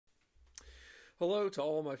Hello to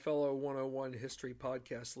all my fellow 101 History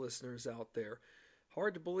Podcast listeners out there.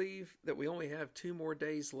 Hard to believe that we only have 2 more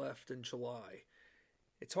days left in July.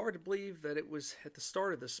 It's hard to believe that it was at the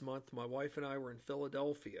start of this month my wife and I were in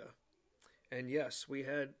Philadelphia. And yes, we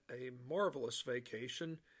had a marvelous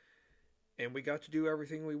vacation and we got to do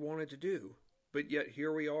everything we wanted to do. But yet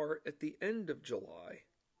here we are at the end of July.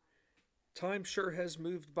 Time sure has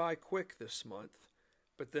moved by quick this month.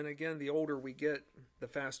 But then again, the older we get, the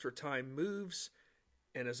faster time moves.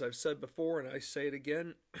 And as I've said before, and I say it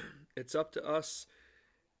again, it's up to us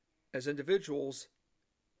as individuals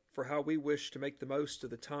for how we wish to make the most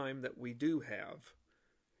of the time that we do have.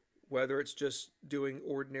 Whether it's just doing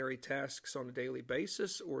ordinary tasks on a daily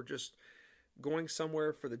basis, or just going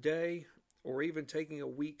somewhere for the day, or even taking a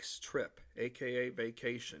week's trip, aka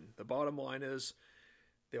vacation. The bottom line is,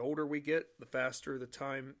 the older we get, the faster the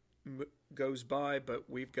time goes by, but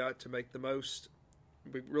we've got to make the most.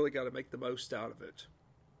 We've really got to make the most out of it.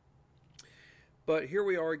 But here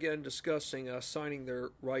we are again discussing signing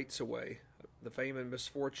their rights away. The fame and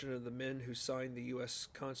misfortune of the men who signed the U.S.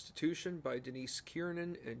 Constitution by Denise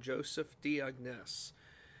Kiernan and Joseph D. Agnes.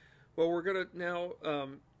 Well, we're going to now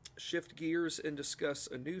shift gears and discuss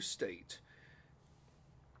a new state.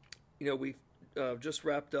 You know, we've just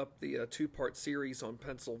wrapped up the two-part series on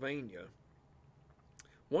Pennsylvania.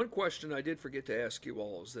 One question I did forget to ask you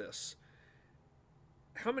all is this.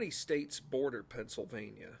 How many states border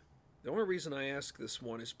Pennsylvania? The only reason I ask this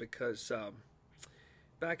one is because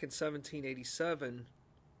back in 1787,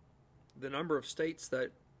 the number of states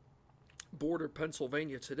that border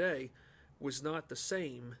Pennsylvania today was not the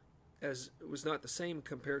same compared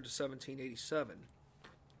to 1787.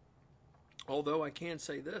 Although I can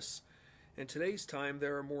say this, in today's time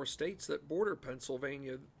there are more states that border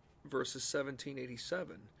Pennsylvania versus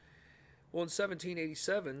 1787. Well, in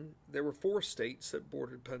 1787, there were 4 states that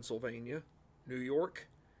bordered Pennsylvania: New York,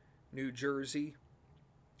 New Jersey,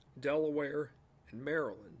 Delaware, and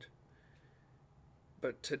Maryland.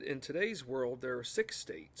 But in today's world, there are 6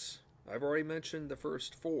 states. I've already mentioned the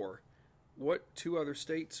first 4. What 2 other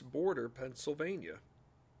states border Pennsylvania?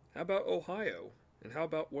 How about Ohio? And how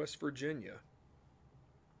about West Virginia?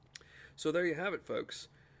 So there you have it, folks.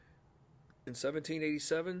 In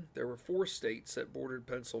 1787, there were 4 states that bordered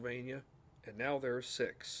Pennsylvania, and now there are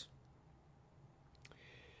 6.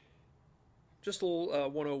 Just a little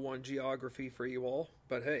 101 geography for you all,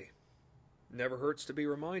 but hey, never hurts to be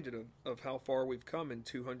reminded of how far we've come in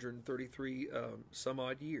 233 some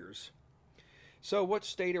odd years. So what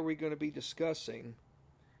state are we going to be discussing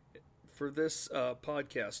for this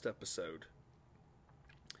podcast episode?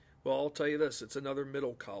 Well, I'll tell you this, it's another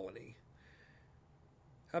middle colony.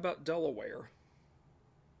 How about Delaware?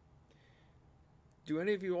 Do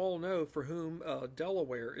any of you all know for whom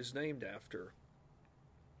Delaware is named after?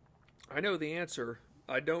 I know the answer.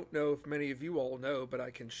 I don't know if many of you all know, but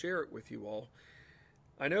I can share it with you all.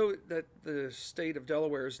 I know that the state of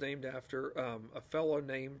Delaware is named after a fellow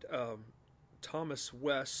named Thomas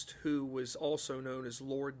West, who was also known as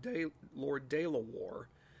Lord De La Warr.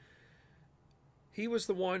 He was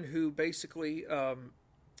the one who basically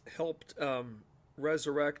helped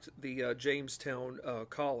resurrect the Jamestown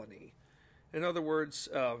colony. In other words,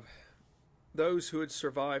 those who had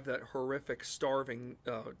survived that horrific starving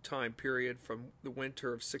time period from the winter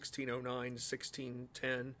of 1609 to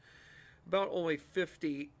 1610, about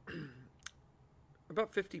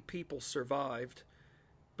 50 people survived,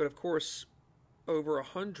 but of course over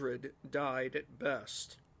 100 died at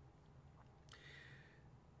best.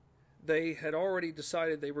 They had already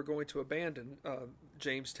decided they were going to abandon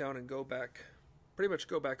Jamestown and pretty much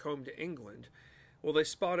go back home to England. Well, they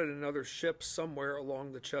spotted another ship somewhere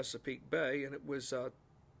along the Chesapeake Bay, and it was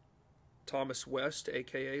Thomas West,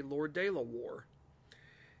 a.k.a. Lord De La Warr.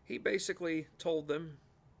 He basically told them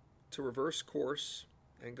to reverse course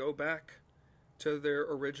and go back to their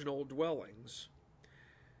original dwellings.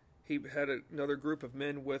 He had another group of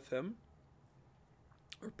men with him,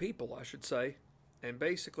 or people, I should say, and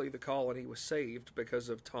basically the colony was saved because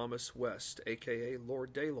of Thomas West, a.k.a.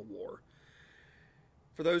 Lord De La Warr.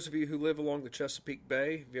 For those of you who live along the Chesapeake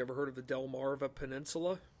Bay, have you ever heard of the Delmarva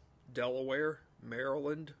Peninsula? Delaware,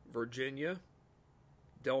 Maryland, Virginia.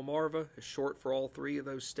 Delmarva is short for all 3 of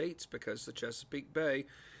those states because the Chesapeake Bay.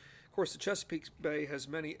 Of course, the Chesapeake Bay has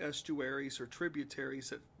many estuaries or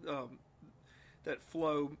tributaries that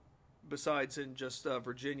flow besides in just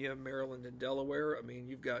Virginia, Maryland, and Delaware. I mean,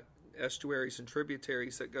 you've got estuaries and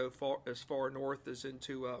tributaries that go as far north as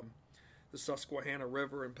into the Susquehanna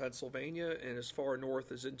River in Pennsylvania, and as far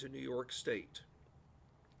north as into New York State.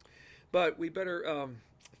 But we better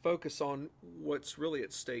focus on what's really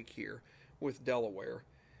at stake here with Delaware.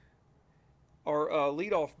 Our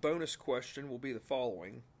leadoff bonus question will be the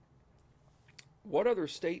following: what other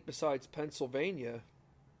state besides Pennsylvania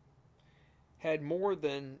had more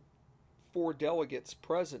than 4 delegates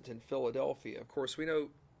present in Philadelphia? Of course, we know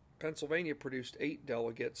Pennsylvania produced 8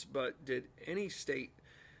 delegates, but did any state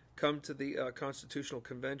come to the Constitutional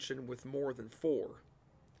Convention with more than 4?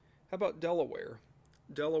 How about Delaware?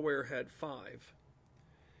 Delaware had 5.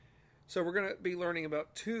 So we're going to be learning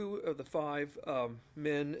about 2 of the 5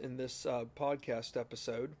 men in this podcast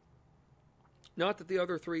episode. Not that the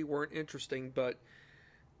other 3 weren't interesting, but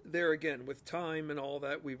there again, with time and all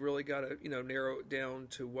that, we've really got to narrow it down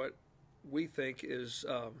to what we think is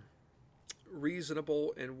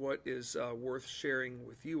reasonable and what is worth sharing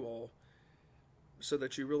with you all, so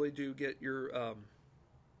that you really do get your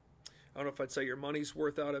I don't know if I'd say your money's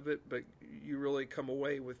worth out of it, but you really come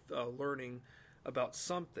away with learning about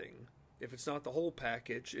something. If it's not the whole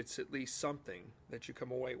package, it's at least something that you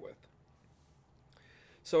come away with.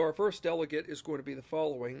 So our first delegate is going to be the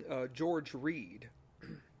following: George Read.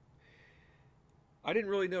 I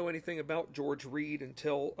didn't really know anything about George Read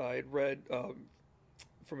until I had read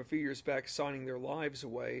from a few years back, Signing Their Lives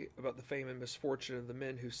Away, about the fame and misfortune of the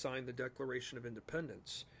men who signed the Declaration of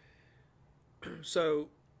Independence. So,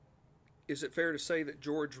 is it fair to say that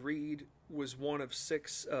George Read was one of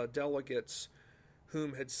 6 delegates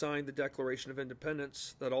whom had signed the Declaration of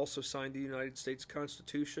Independence that also signed the United States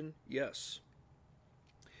Constitution? Yes.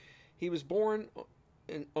 He was born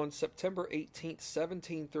on September 18,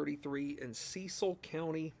 1733 in Cecil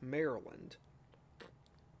County, Maryland.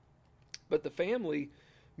 But the family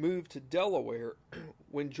moved to Delaware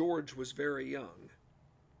when George was very young.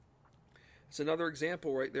 It's another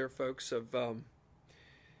example right there, folks, of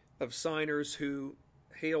signers who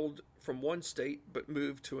hailed from one state but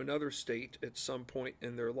moved to another state at some point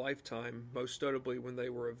in their lifetime, most notably when they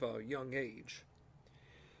were of a young age.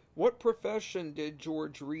 What profession did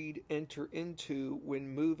George Read enter into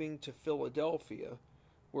when moving to Philadelphia,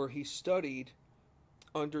 where he studied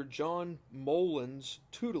under John Moulton's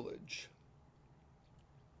tutelage?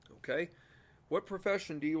 Okay, what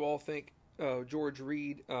profession do you all think George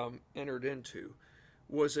Read entered into?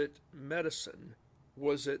 Was it medicine?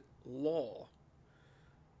 Was it law?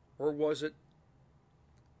 Or was it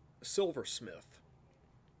silversmith?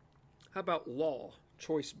 How about law?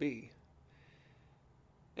 Choice B.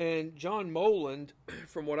 And John Moulton,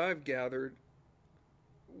 from what I've gathered,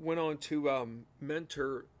 went on to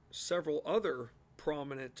mentor several other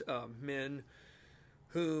prominent men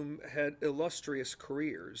whom had illustrious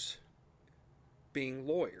careers, being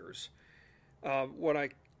lawyers. What I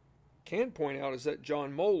can point out is that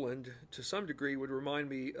John Moulton, to some degree, would remind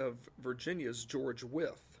me of Virginia's George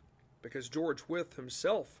Wythe, because George Wythe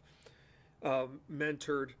himself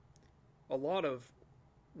mentored a lot of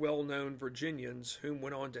well-known Virginians whom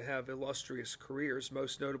went on to have illustrious careers,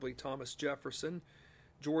 most notably Thomas Jefferson.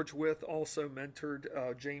 George Wythe also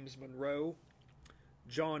mentored James Monroe,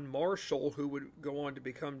 John Marshall, who would go on to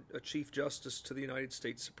become a Chief Justice to the United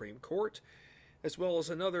States Supreme Court, as well as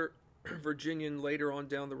another Virginian later on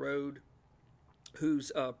down the road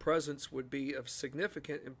whose presence would be of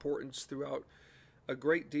significant importance throughout a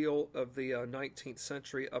great deal of the 19th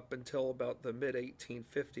century up until about the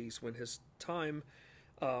mid-1850s, when his time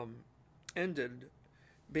ended,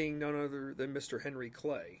 being none other than Mr. Henry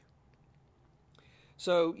Clay.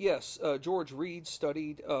 So, yes, George Read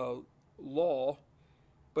studied law,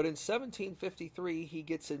 but in 1753 he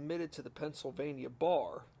gets admitted to the Pennsylvania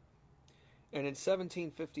bar. And in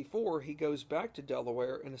 1754 he goes back to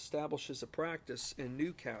Delaware and establishes a practice in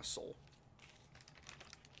Newcastle.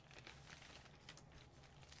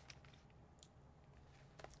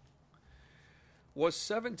 Was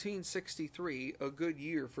 1763 a good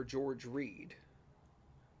year for George Read?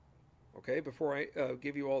 Okay, before I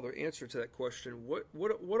give you all the answer to that question,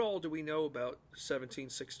 what all do we know about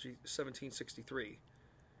 1763?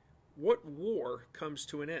 What war comes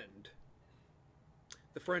to an end?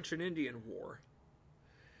 The French and Indian War.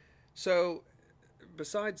 So,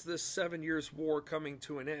 besides this 7 years war coming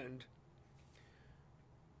to an end,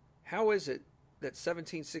 how is it that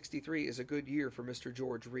 1763 is a good year for Mr.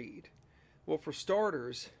 George Read? Well, for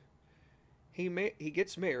starters, he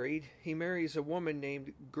gets married. He marries a woman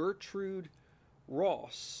named Gertrude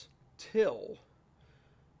Ross Till.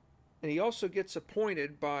 And he also gets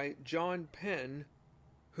appointed by John Penn,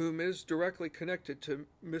 whom is directly connected to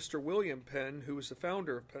Mr. William Penn, who was the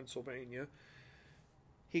founder of Pennsylvania.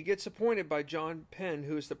 He gets appointed by John Penn,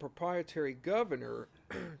 who is the proprietary governor,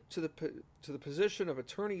 to the position of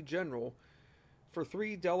Attorney General for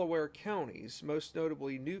 3 Delaware counties, most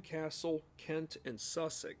notably Newcastle, Kent, and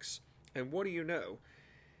Sussex. And what do you know?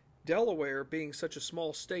 Delaware, being such a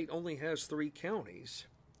small state, only has 3 counties,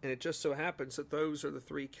 and it just so happens that those are the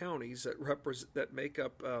 3 counties that make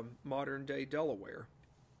up modern-day Delaware.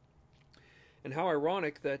 And how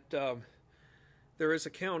ironic that there is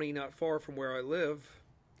a county not far from where I live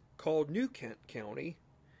called New Kent County,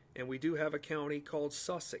 and we do have a county called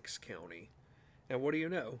Sussex County. And what do you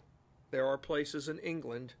know? There are places in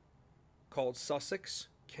England called Sussex,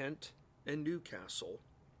 Kent, and Newcastle.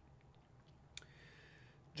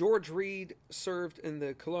 George Read served in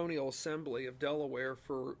the Colonial Assembly of Delaware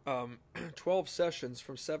for 12 sessions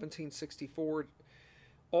from 1764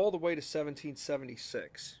 all the way to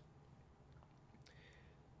 1776.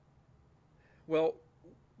 Well,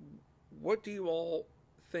 what do you all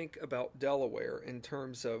think about Delaware in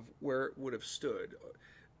terms of where it would have stood?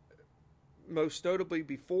 Most notably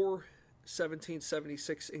before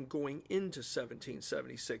 1776 and going into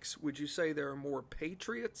 1776, would you say there are more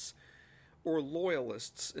patriots or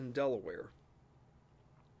loyalists in Delaware?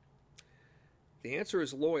 The answer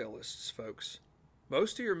is loyalists, folks.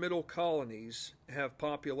 Most of your middle colonies have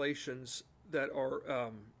populations that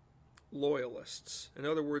are loyalists. In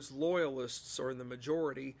other words, loyalists are in the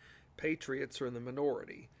majority, patriots are in the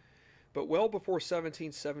minority. But well before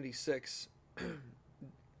 1776,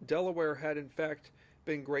 Delaware had in fact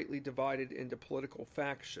been greatly divided into political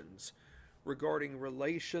factions regarding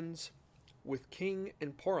relations with king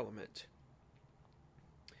and parliament.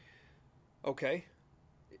 Okay,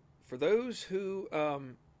 for those who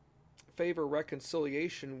favor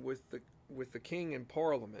reconciliation with the king and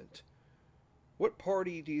parliament, what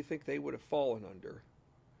party do you think they would have fallen under?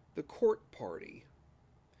 The court party.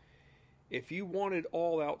 If you wanted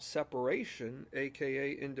all-out separation,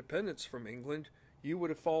 aka independence from England, you would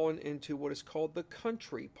have fallen into what is called the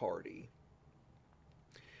country party.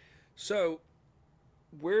 So,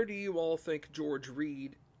 where do you all think George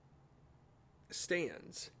Read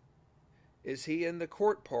stands? Is he in the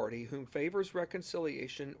court party whom favors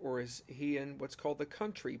reconciliation, or is he in what's called the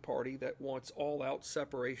country party that wants all-out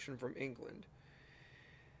separation from England?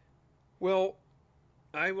 Well,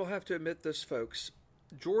 I will have to admit this, folks.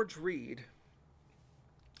 George Read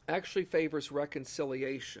actually favors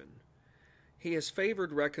reconciliation. He has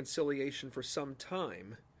favored reconciliation for some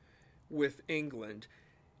time with England.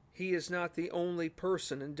 He is not the only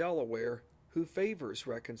person in Delaware who favors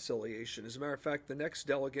reconciliation. As a matter of fact, the next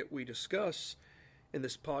delegate we discuss in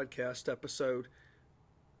this podcast episode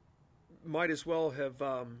might as well have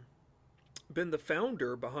been the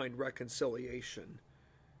founder behind reconciliation.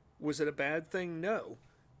 Was it a bad thing? No.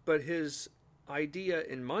 But his idea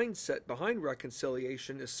and mindset behind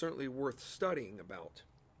reconciliation is certainly worth studying about.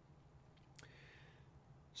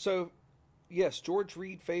 So, yes, George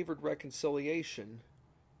Read favored reconciliation.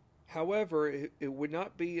 However, it would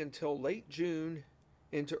not be until late June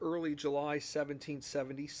into early July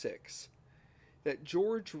 1776 that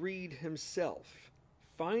George Read himself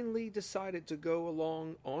finally decided to go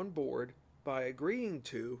along on board by agreeing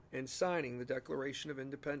to and signing the Declaration of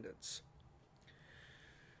Independence.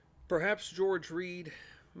 Perhaps George Read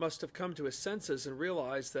must have come to his senses and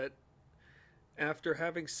realized that after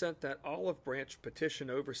having sent that olive branch petition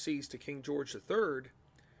overseas to King George III,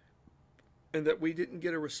 and that we didn't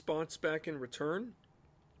get a response back in return,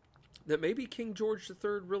 that maybe King George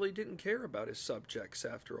III really didn't care about his subjects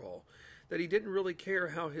after all, that he didn't really care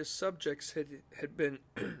how his subjects had been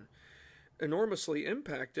enormously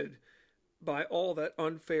impacted by all that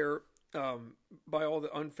by all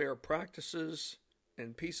the unfair practices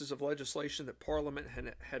and pieces of legislation that Parliament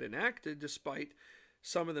had enacted, despite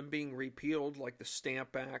some of them being repealed, like the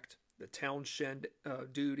Stamp Act, the Townshend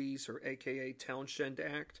Duties, or aka Townshend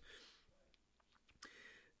Act.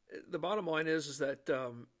 The bottom line is that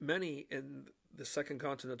many in the Second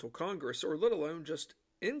Continental Congress, or let alone just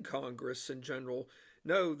in Congress in general,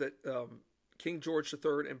 know that King George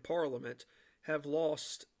III and Parliament have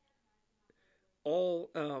lost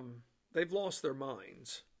they've lost their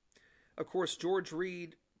minds. Of course, George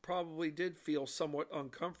Read probably did feel somewhat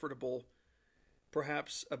uncomfortable,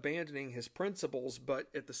 perhaps abandoning his principles, but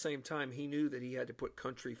at the same time, he knew that he had to put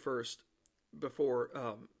country first before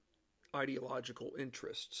ideological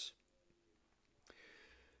interests.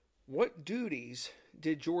 What duties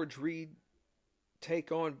did George Read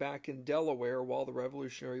take on back in Delaware while the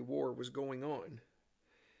Revolutionary War was going on?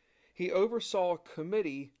 He oversaw a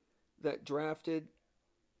committee that drafted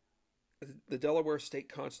the Delaware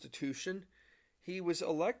State Constitution. He was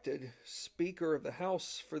elected Speaker of the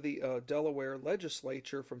House for the Delaware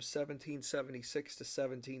Legislature from 1776 to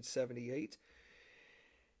 1778.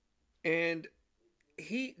 And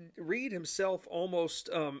Read himself almost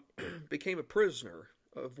became a prisoner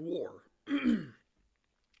of war.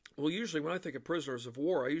 Well, Well, usually when I think of prisoners of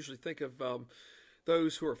war, I usually think of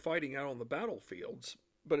those who are fighting out on the battlefields.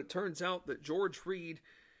 But it turns out that George Reed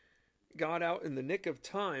got out in the nick of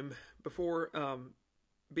time before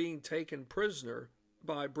being taken prisoner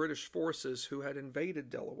by British forces who had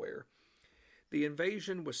invaded Delaware. The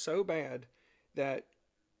invasion was so bad that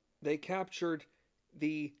they captured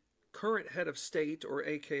the current head of state, or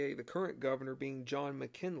AKA the current governor, being John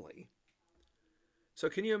McKinley. So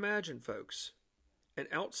can you imagine, folks, an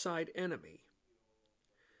outside enemy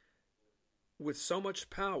with so much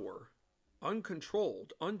power,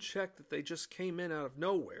 uncontrolled, unchecked, that they just came in out of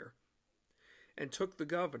nowhere and took the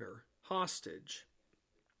governor hostage.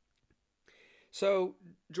 So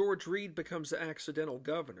George Reed becomes the accidental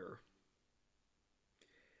governor.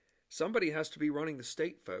 Somebody has to be running the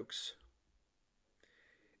state, folks.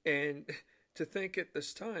 And to think at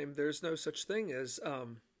this time, there's no such thing as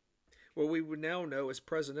what we would now know as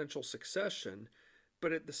presidential succession.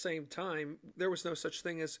 But at the same time, there was no such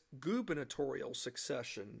thing as gubernatorial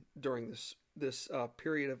succession during this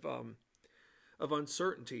period of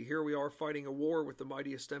uncertainty. Here we are fighting a war with the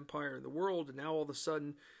mightiest empire in the world, and now all of a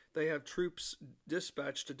sudden they have troops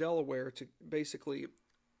dispatched to Delaware to basically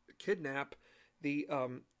kidnap the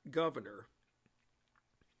governor.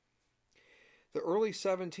 The early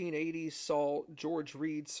 1780s saw George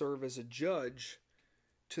Reed serve as a judge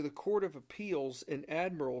to the Court of Appeals in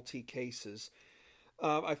admiralty cases.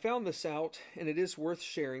 I found this out, and it is worth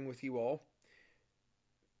sharing with you all.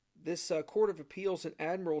 This Court of Appeals in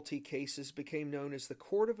admiralty cases became known as the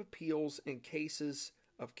Court of Appeals in cases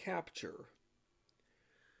of capture.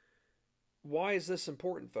 Why is this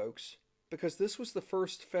important, folks? Because this was the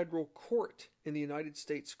first federal court in the United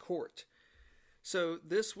States court. So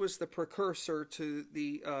this was the precursor to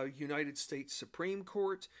the United States Supreme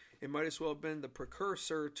Court. It might as well have been the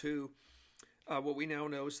precursor to what we now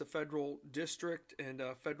know as the federal district and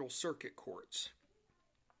federal circuit courts.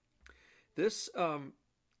 This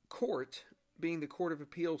court, being the Court of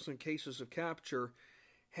Appeals in cases of capture,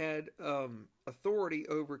 had authority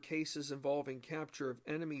over cases involving capture of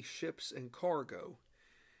enemy ships and cargo.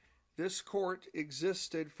 This court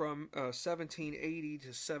existed from 1780 to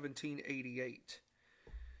 1788.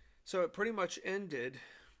 So it pretty much ended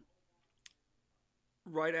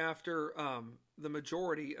right after the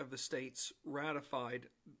majority of the states ratified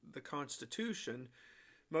the Constitution.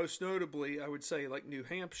 Most notably, I would say, like New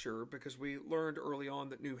Hampshire, because we learned early on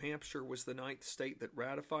that New Hampshire was the 9th state that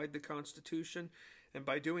ratified the Constitution. And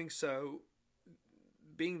by doing so,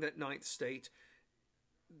 being that 9th state,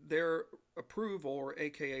 their approval, or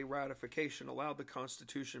aka ratification, allowed the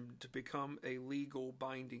Constitution to become a legal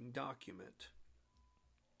binding document.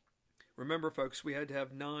 Remember, folks, we had to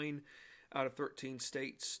have 9 out of 13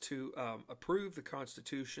 states to approve the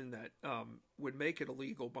Constitution that would make it a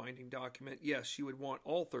legal binding document. Yes, you would want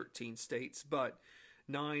all 13 states, but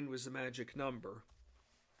 9 was the magic number.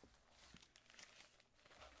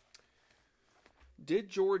 Did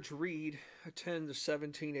George Reed attend the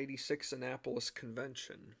 1786 Annapolis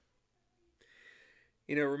Convention?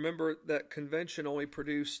 You know, remember that convention only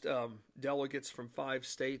produced delegates from 5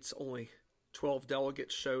 states. Only 12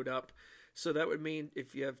 delegates showed up. So that would mean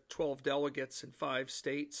if you have 12 delegates in 5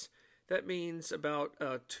 states, that means about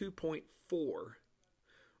 2.4,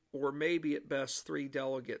 or maybe at best 3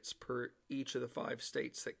 delegates per each of the 5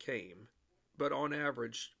 states that came. But on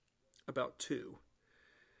average, about 2.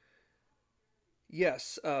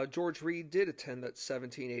 Yes, George Reed did attend that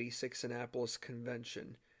 1786 Annapolis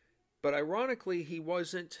Convention, but ironically he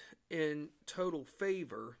wasn't in total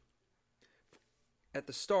favor at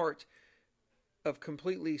the start of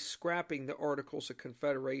completely scrapping the Articles of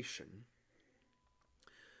Confederation.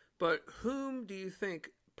 But whom do you think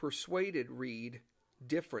persuaded Reed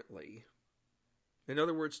differently? In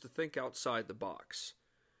other words, to think outside the box.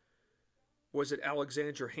 Was it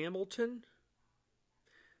Alexander Hamilton,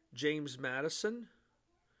 James Madison,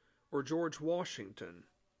 or George Washington?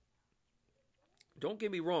 Don't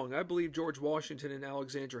get me wrong, I believe George Washington and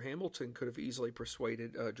Alexander Hamilton could have easily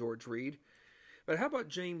persuaded George Reed. But how about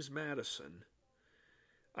James Madison?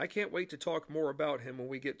 I can't wait to talk more about him when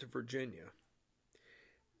we get to Virginia.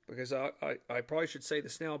 Because I probably should say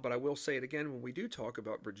this now, but I will say it again when we do talk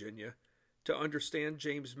about Virginia. To understand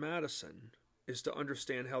James Madison is to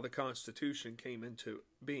understand how the Constitution came into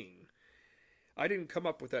being. I didn't come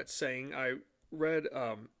up with that saying. I read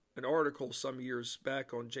an article some years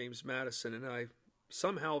back on James Madison, and I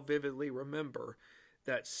somehow vividly remember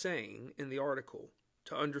that saying in the article.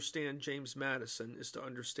 To understand James Madison is to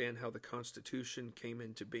understand how the Constitution came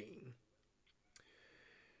into being.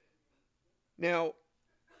 Now,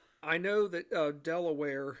 I know that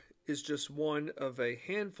Delaware is just one of a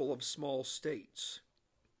handful of small states.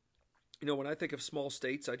 When I think of small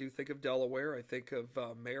states, I do think of Delaware. I think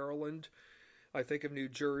of Maryland. I think of New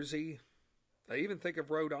Jersey. I even think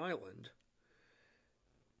of Rhode Island.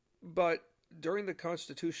 But during the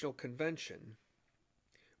Constitutional Convention,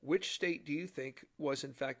 which state do you think was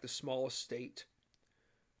in fact the smallest state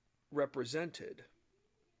represented?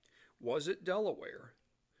 Was it Delaware?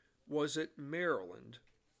 Was it Maryland?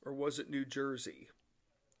 Or was it New Jersey?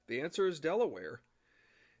 The answer is Delaware.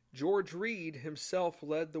 George Read himself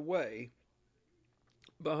led the way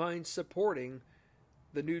behind supporting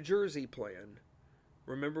the New Jersey plan.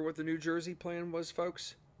 Remember what the New Jersey plan was,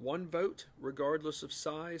 folks? One vote, regardless of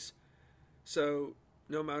size. So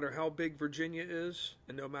no matter how big Virginia is,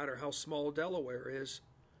 and no matter how small Delaware is,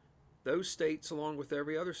 those states, along with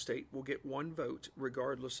every other state, will get one vote,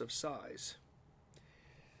 regardless of size.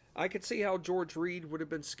 I could see how George Read would have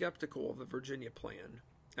been skeptical of the Virginia plan.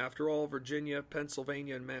 After all, Virginia,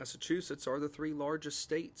 Pennsylvania, and Massachusetts are the three largest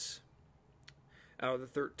states out of the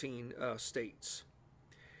 13 states.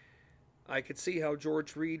 I could see how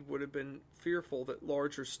George Read would have been fearful that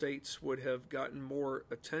larger states would have gotten more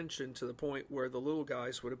attention to the point where the little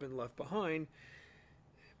guys would have been left behind.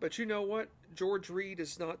 But you know what? George Read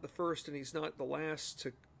is not the first and he's not the last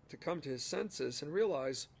to come to his senses and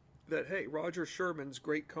realize that, hey, Roger Sherman's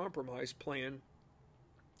Great Compromise plan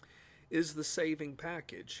is the saving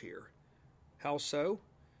package here. How so?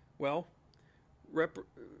 Well,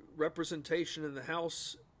 representation in the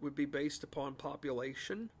House would be based upon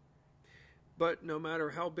population. But no matter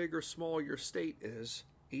how big or small your state is,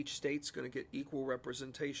 each state's going to get equal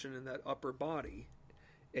representation in that upper body,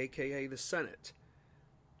 aka the Senate.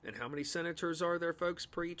 And how many senators are there, folks,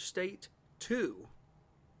 per each state? 2.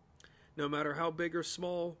 No matter how big or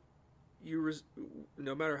small the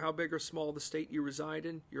state you reside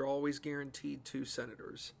in, you're always guaranteed 2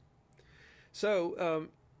 senators. So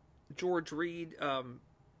George Read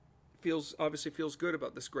obviously feels good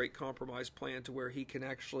about this Great Compromise plan to where he can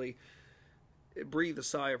actually breathe a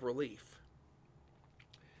sigh of relief.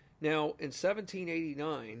 Now, in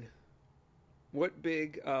 1789, what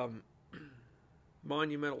big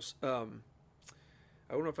monumental, I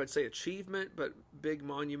don't know if I'd say achievement, but big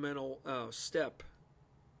monumental step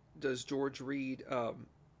does George Read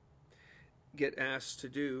get asked to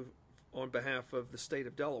do on behalf of the state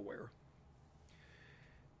of Delaware?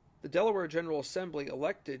 The Delaware General Assembly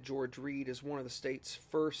elected George Read as one of the state's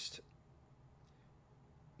first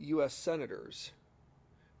U.S. senators,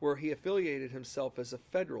 where he affiliated himself as a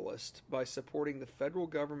Federalist by supporting the federal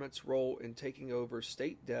government's role in taking over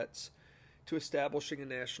state debts to establishing a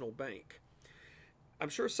national bank. I'm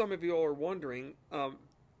sure some of you all are wondering,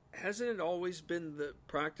 hasn't it always been the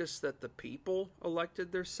practice that the people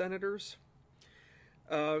elected their senators?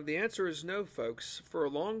 The answer is no, folks. For a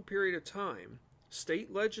long period of time,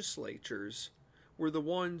 state legislatures were the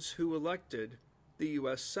ones who elected the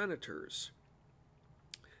U.S. senators.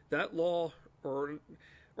 That law, or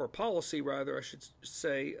policy rather, I should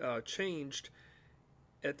say, changed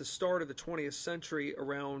at the start of the 20th century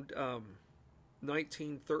around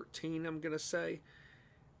 1913, I'm going to say.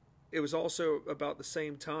 It was also about the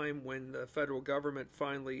same time when the federal government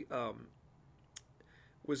finally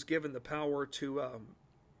was given the power to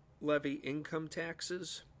levy income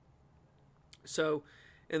taxes. So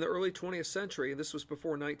in the early 20th century, and this was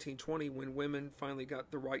before 1920 when women finally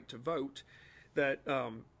got the right to vote, that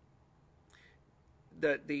I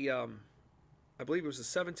believe it was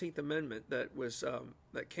the 17th Amendment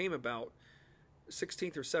that came about,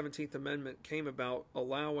 16th or 17th Amendment came about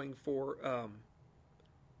allowing for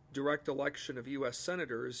direct election of U.S.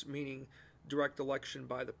 senators, meaning direct election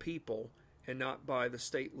by the people and not by the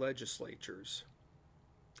state legislatures.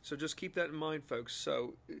 So just keep that in mind, folks.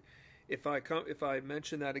 So if I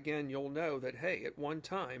mention that again, you'll know that, hey, at one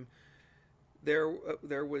time there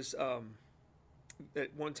was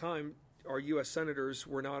at one time our U.S. senators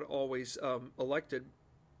were not always elected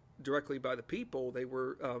directly by the people. They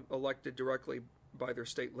were elected directly by their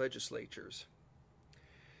state legislatures.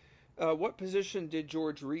 What position did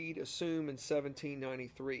George Read assume in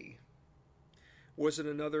 1793? Was it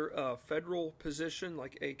another federal position,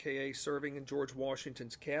 like AKA serving in George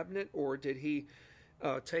Washington's cabinet, or did he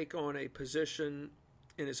take on a position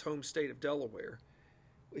in his home state of Delaware?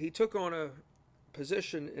 He took on a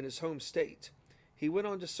position in his home state. He went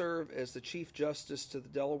on to serve as the Chief Justice to the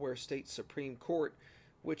Delaware State Supreme Court,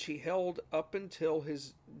 which he held up until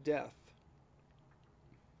his death.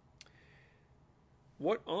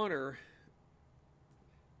 What honor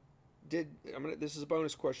this is a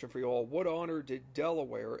bonus question for you all. What honor did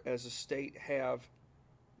Delaware as a state have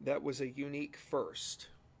that was a unique first?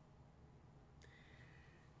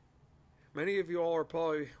 Many of you all are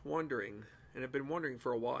probably wondering, and have been wondering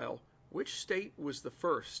for a while, Which state was the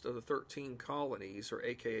first of the 13 colonies, or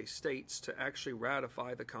aka states, to actually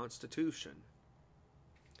ratify the Constitution?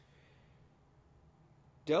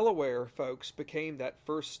 Delaware, folks, became that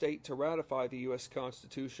first state to ratify the U.S.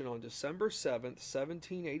 Constitution on December 7th,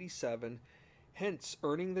 1787, hence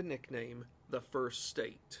earning the nickname the First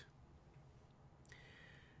State.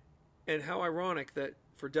 And how ironic that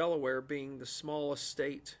for Delaware, being the smallest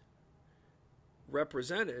state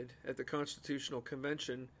represented at the Constitutional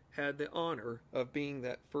Convention, had the honor of being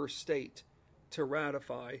that first state to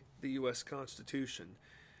ratify the U.S. Constitution.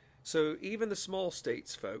 So even the small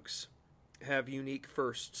states, folks, have unique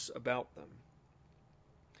firsts about them.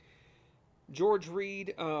 George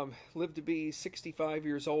Read lived to be 65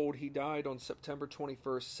 years old. He died on September 21st,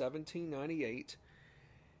 1798.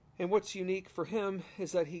 And what's unique for him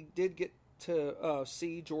is that he did get to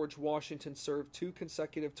see George Washington serve 2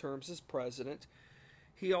 consecutive terms as president.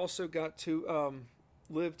 He also got to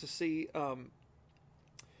live to see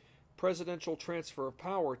presidential transfer of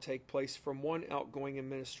power take place from one outgoing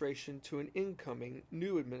administration to an incoming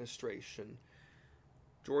new administration.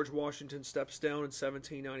 George Washington steps down in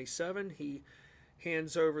 1797. He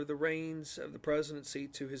hands over the reins of the presidency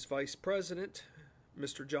to his vice president,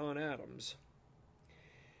 Mr. John Adams.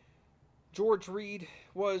 George Read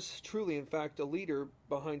was truly, in fact, a leader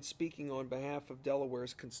behind speaking on behalf of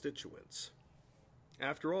Delaware's constituents.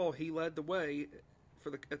 After all, he led the way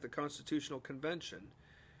at the Constitutional Convention.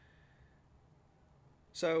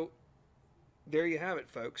 So, there you have it,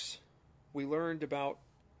 folks. We learned about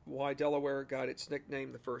why Delaware got its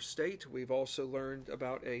nickname the First State. We've also learned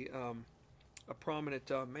about a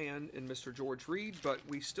prominent man in Mr. George Read, but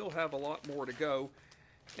we still have a lot more to go.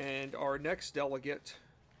 And our next delegate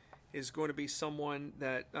is going to be someone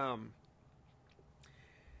that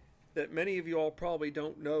that many of you all probably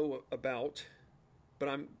don't know about, but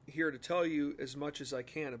I'm here to tell you as much as I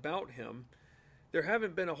can about him. There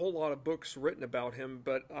haven't been a whole lot of books written about him,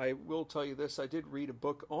 but I will tell you this. I did read a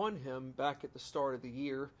book on him back at the start of the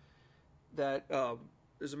year that,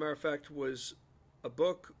 as a matter of fact, was a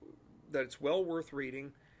book that it's well worth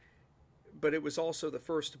reading, but it was also the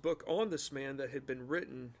first book on this man that had been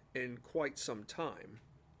written in quite some time.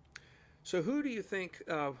 So who do you think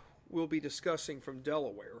we'll be discussing from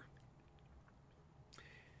Delaware?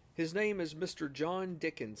 His name is Mr. John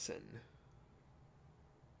Dickinson.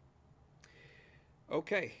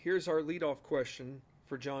 Okay, here's our leadoff question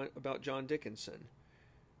for about John Dickinson.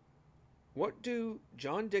 What do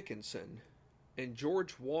John Dickinson and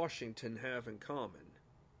George Washington have in common?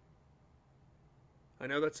 I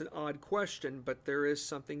know that's an odd question, but there is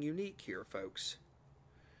something unique here, folks.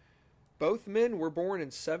 Both men were born in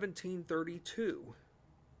 1732.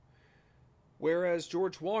 Whereas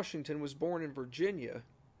George Washington was born in Virginia,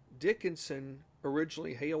 Dickinson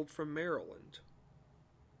originally hailed from Maryland.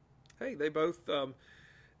 Hey, they both, were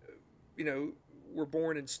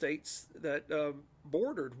born in states that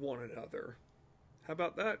bordered one another. How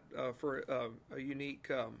about that for a unique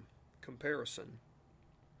comparison?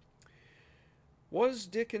 Was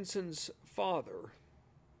Dickinson's father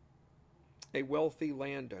a wealthy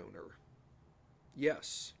landowner?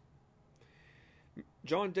 Yes.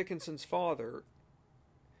 John Dickinson's father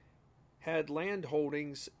had land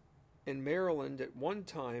holdings in Maryland at one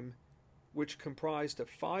time, which comprised of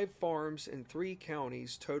 5 farms in 3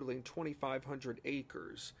 counties totaling 2,500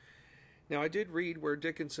 acres. Now, I did read where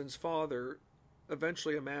Dickinson's father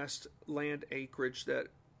eventually amassed land acreage that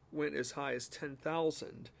went as high as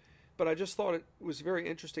 10,000, but I just thought it was very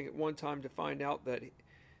interesting at one time to find out that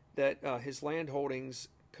his land holdings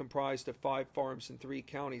comprised of 5 farms in 3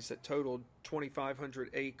 counties that totaled 2,500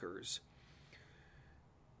 acres.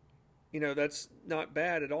 That's not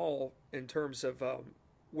bad at all in terms of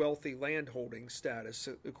wealthy landholding status.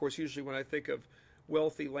 Of course, usually when I think of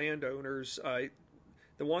wealthy landowners,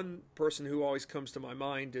 the one person who always comes to my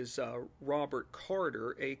mind is Robert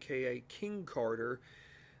Carter, aka King Carter,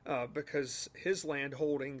 because his land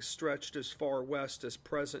holdings stretched as far west as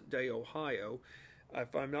present-day Ohio.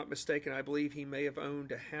 If I'm not mistaken, I believe he may have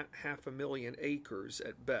owned half a million acres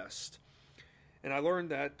at best. And I learned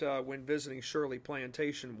that when visiting Shirley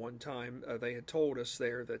Plantation one time, they had told us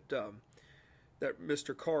there that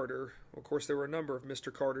Mr. Carter, of course there were a number of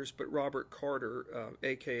Mr. Carters, but Robert Carter,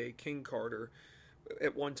 aka King Carter,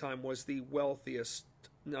 at one time was the wealthiest,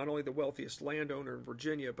 not only the wealthiest landowner in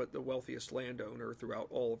Virginia, but the wealthiest landowner throughout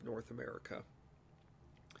all of North America.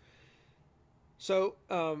 So,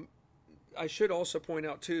 I should also point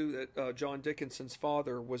out, too, that John Dickinson's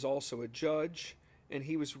father was also a judge, and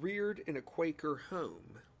he was reared in a Quaker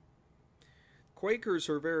home. Quakers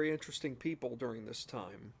are very interesting people during this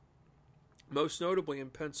time, most notably in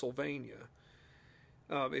Pennsylvania.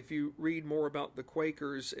 If you read more about the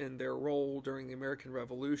Quakers and their role during the American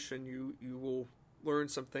Revolution, you will learn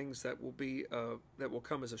some things that will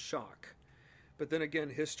come as a shock. But then again,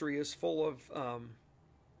 history is full of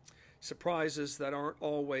surprises that aren't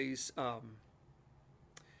always. How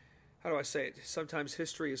do I say it? Sometimes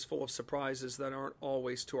history is full of surprises that aren't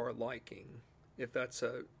always to our liking, if that's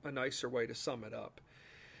a nicer way to sum it up.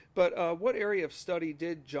 But what area of study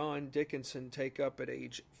did John Dickinson take up at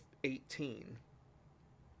age 18?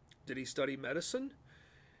 Did he study medicine?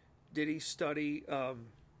 Did he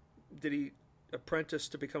apprentice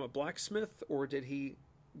to become a blacksmith, or did he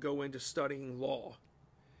go into studying law?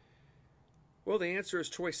 Well, the answer is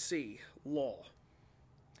choice C, law.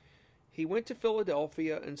 He went to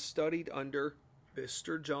Philadelphia and studied under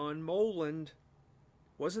Mr. John Moreland.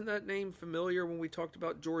 Wasn't that name familiar when we talked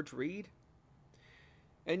about George Read?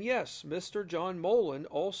 And yes, Mr. John Moreland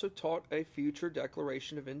also taught a future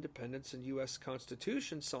Declaration of Independence and U.S.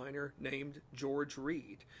 Constitution signer named George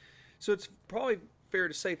Read. So it's probably fair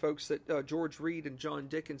to say, folks, that George Read and John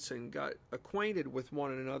Dickinson got acquainted with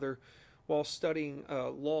one another while studying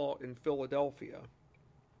law in Philadelphia.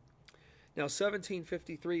 Now,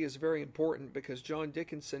 1753 is very important because John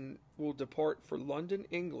Dickinson will depart for London,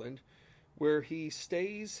 England, where he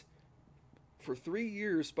stays for 3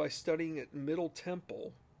 years by studying at Middle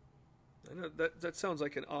Temple. I know that sounds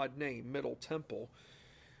like an odd name, Middle Temple.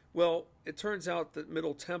 Well, it turns out that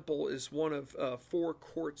Middle Temple is one of 4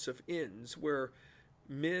 courts of inns where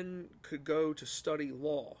men could go to study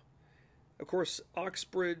law. Of course,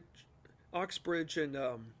 Oxford and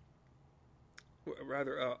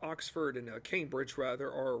Oxford and Cambridge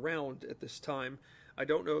are around at this time. I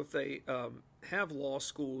don't know if they have law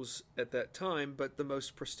schools at that time, but the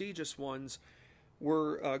most prestigious ones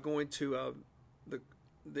were going to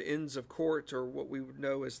the Inns of Court, or what we would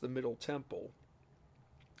know as the Middle Temple.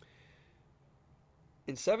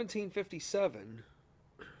 In 1757,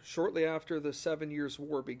 shortly after the 7 Years'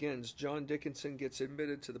 War begins, John Dickinson gets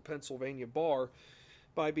admitted to the Pennsylvania bar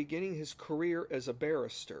by beginning his career as a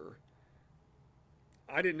barrister.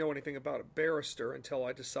 I didn't know anything about a barrister until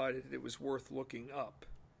I decided it was worth looking up.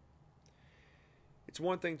 It's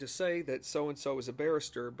one thing to say that so-and-so is a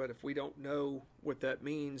barrister, but if we don't know what that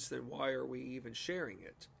means, then why are we even sharing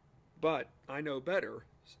it? But I know better,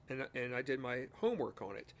 and I did my homework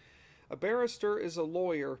on it. A barrister is a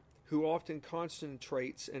lawyer who often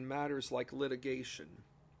concentrates in matters like litigation.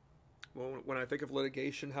 Well, when I think of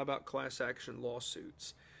litigation, how about class action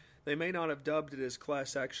lawsuits? They may not have dubbed it as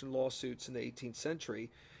class action lawsuits in the 18th century,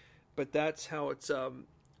 but that's how it's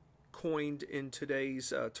coined in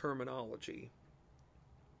today's terminology.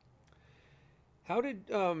 How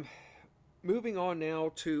did, moving on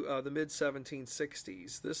now to the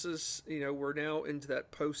mid-1760s, this is, we're now into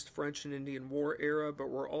that post-French and Indian War era, but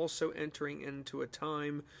we're also entering into a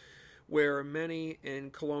time where many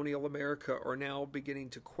in colonial America are now beginning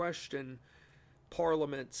to question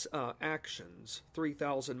Parliament's actions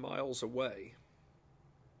 3,000 miles away.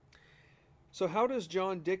 So how does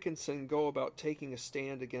John Dickinson go about taking a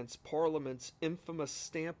stand against Parliament's infamous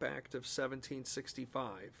Stamp Act of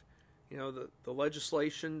 1765? The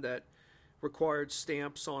legislation that required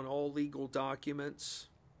stamps on all legal documents,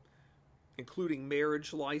 including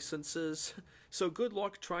marriage licenses. So good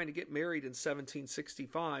luck trying to get married in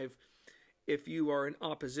 1765 if you are in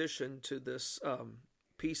opposition to this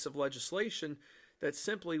piece of legislation that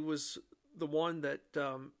simply was the one that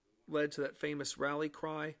led to that famous rally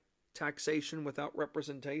cry, taxation without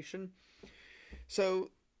representation.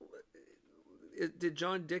 So did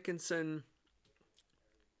John Dickinson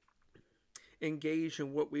engage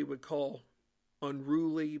in what we would call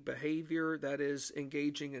unruly behavior, that is,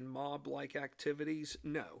 engaging in mob-like activities?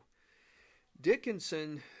 No.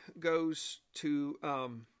 Dickinson goes to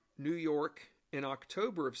New York in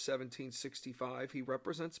October of 1765. He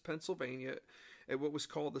represents Pennsylvania at what was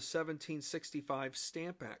called the 1765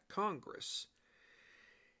 Stamp Act Congress.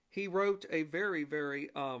 He wrote a very,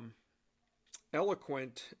 very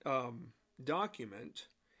eloquent document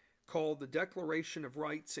called the Declaration of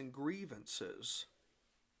Rights and Grievances.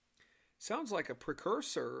 Sounds like a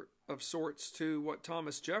precursor of sorts to what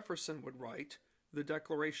Thomas Jefferson would write, the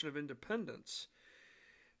Declaration of Independence.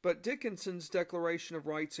 But Dickinson's Declaration of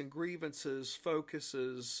Rights and Grievances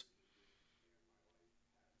focuses,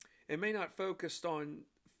 it may not focus on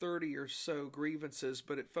 30 or so grievances,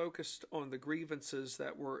 but it focused on the grievances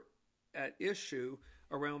that were at issue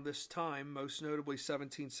around this time, most notably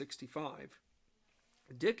 1765.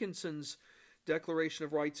 Dickinson's Declaration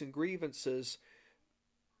of Rights and Grievances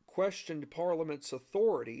questioned Parliament's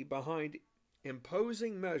authority behind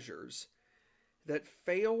imposing measures that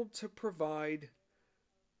failed to provide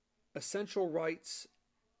essential rights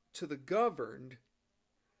to the governed,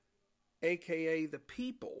 aka the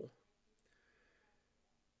people,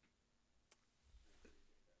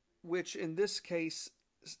 which in this case,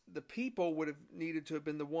 the people would have needed to have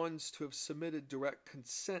been the ones to have submitted direct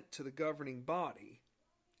consent to the governing body,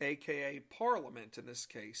 aka Parliament in this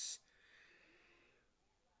case.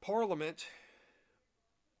 Parliament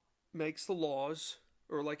makes the laws,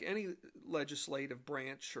 or like any legislative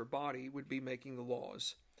branch or body would be making the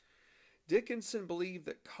laws. Dickinson believed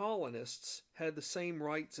that colonists had the same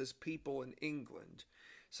rights as people in England.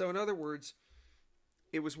 So in other words,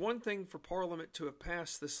 it was one thing for Parliament to have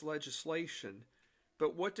passed this legislation,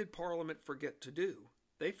 but what did Parliament forget to do?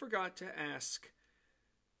 They forgot to ask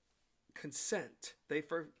consent. They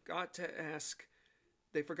forgot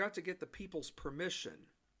to get the people's permission.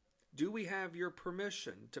 Do we have your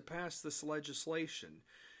permission to pass this legislation?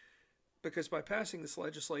 Because by passing this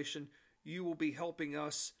legislation, you will be helping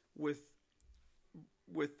us with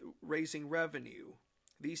raising revenue.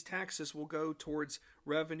 These taxes will go towards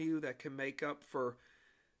revenue that can make up for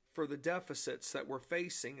the deficits that we're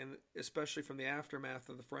facing, and especially from the aftermath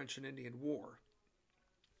of the French and Indian War.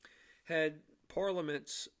 Had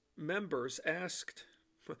Parliament's members asked,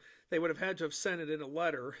 they would have had to have sent it in a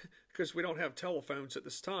letter, because we don't have telephones at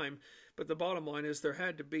this time, but the bottom line is there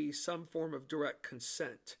had to be some form of direct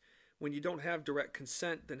consent. When you don't have direct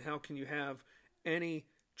consent, then how can you have any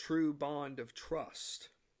true bond of trust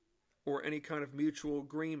or any kind of mutual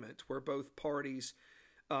agreement where both parties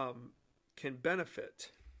can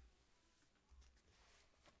benefit?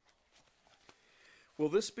 Will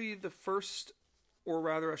this be the first, or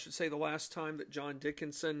rather I should say the last time that John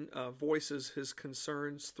Dickinson voices his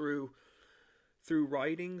concerns through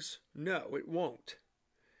writings? No, it won't.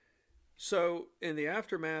 So in the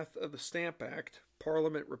aftermath of the Stamp Act,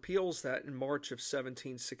 Parliament repeals that in March of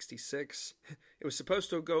 1766.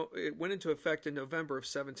 It went into effect in November of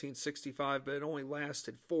 1765, but it only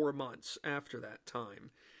lasted 4 months after that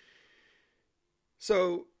time.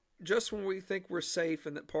 So just when we think we're safe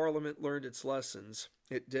and that Parliament learned its lessons,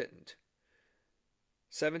 it didn't.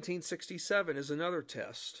 1767 is another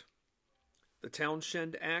test. The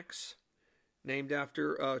Townshend Acts, named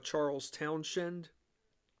after Charles Townshend.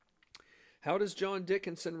 How does John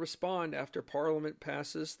Dickinson respond after Parliament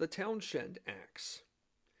passes the Townshend Acts?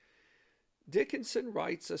 Dickinson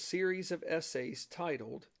writes a series of essays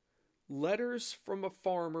titled Letters from a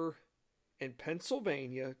Farmer in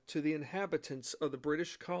Pennsylvania to the Inhabitants of the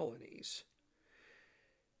British Colonies.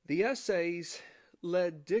 The essays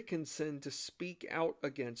led Dickinson to speak out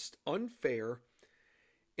against unfair,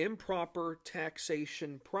 improper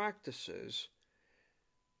taxation practices,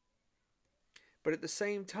 but at the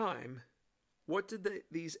same time, what did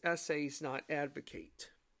these essays not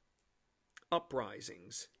advocate?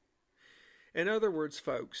 Uprisings. In other words,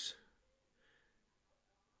 folks,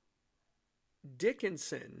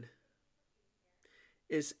 Dickinson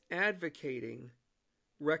is advocating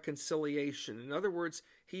reconciliation. In other words,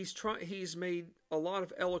 he's made a lot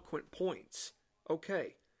of eloquent points.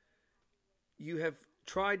 Okay, you have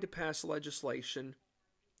tried to pass legislation.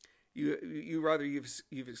 You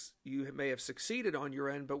may have succeeded on your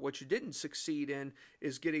end, but what you didn't succeed in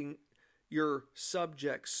is getting your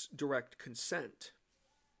subjects direct consent.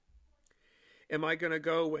 Am I going to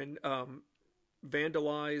go and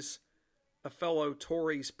vandalize a fellow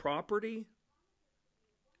Tory's property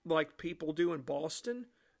like people do in Boston?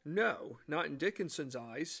 No, not in Dickinson's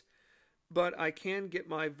eyes. But I can get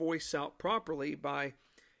my voice out properly by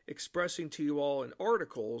expressing to you all in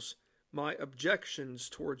articles my objections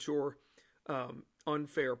towards your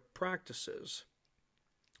unfair practices,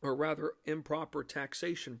 or rather improper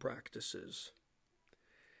taxation practices.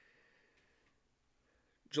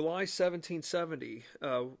 July 1770.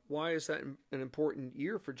 Why is that an important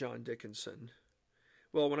year for John Dickinson?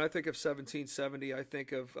 Well, when I think of 1770, I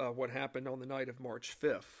think of what happened on the night of March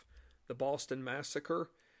 5th, the Boston Massacre.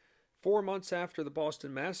 4 months after the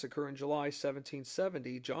Boston Massacre in July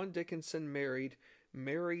 1770, John Dickinson married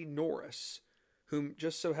Mary Norris, whom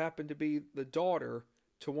just so happened to be the daughter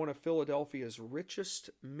to one of Philadelphia's richest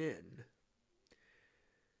men.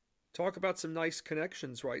 Talk about some nice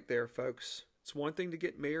connections right there, folks. It's one thing to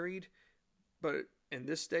get married, but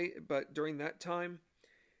during that time,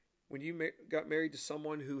 when you got married to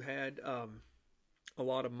someone who had a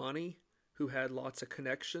lot of money, who had lots of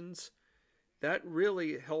connections, that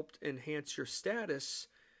really helped enhance your status,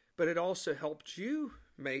 but it also helped you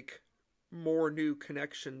make more new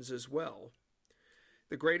connections as well.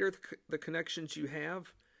 The greater the connections you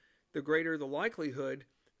have, the greater the likelihood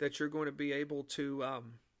that you're going to be able to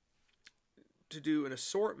do an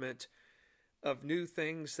assortment of new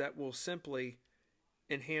things that will simply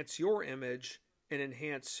enhance your image and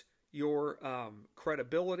enhance your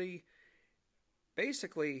credibility.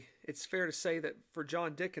 Basically, it's fair to say that for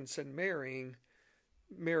John Dickinson marrying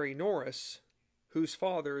Mary Norris, whose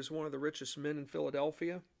father is one of the richest men in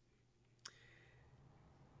Philadelphia,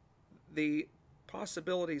 the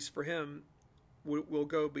possibilities for him will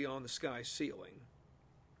go beyond the sky ceiling.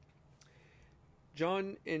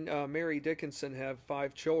 John and Mary Dickinson have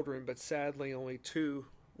 5 children, but sadly only 2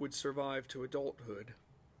 would survive to adulthood.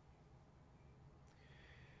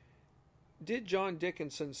 Did John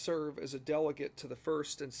Dickinson serve as a delegate to the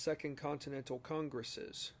First and Second Continental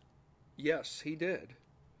Congresses? Yes, he did.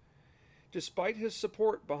 Despite his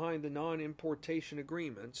support behind the non-importation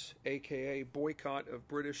agreements, aka boycott of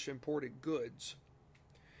British imported goods,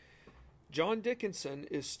 John Dickinson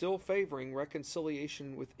is still favoring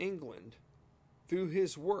reconciliation with England through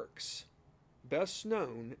his works, best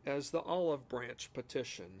known as the Olive Branch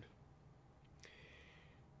Petition.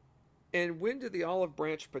 And when did the Olive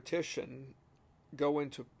Branch Petition go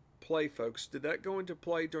into play, folks? Did that go into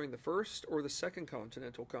play during the First or the Second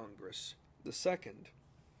Continental Congress? The second.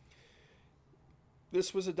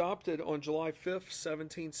 This was adopted on July 5th,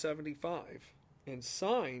 1775, and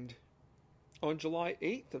signed on July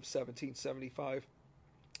 8th of 1775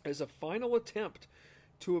 as a final attempt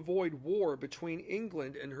to avoid war between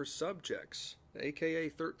England and her subjects, aka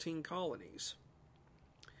 13 colonies.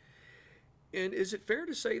 And is it fair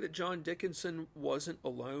to say that John Dickinson wasn't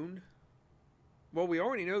alone? Well, we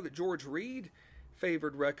already know that George Read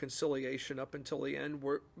favored reconciliation up until the end,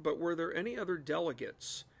 but were there any other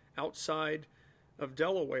delegates outside of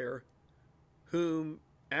Delaware whom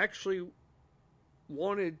actually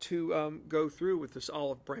wanted to go through with this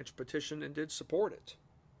Olive Branch Petition and did support it?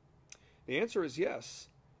 The answer is yes.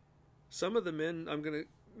 Some of the men I'm going to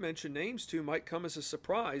mention names to might come as a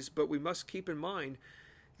surprise, but we must keep in mind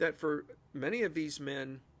that for many of these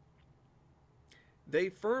men, they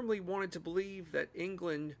firmly wanted to believe that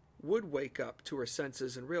England would wake up to her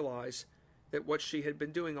senses and realize that what she had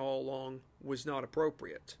been doing all along was not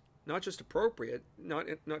appropriate. Not just appropriate, not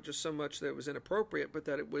just so much that it was inappropriate, but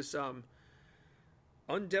that it was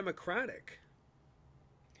undemocratic.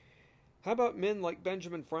 How about men like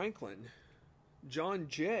Benjamin Franklin, John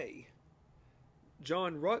Jay,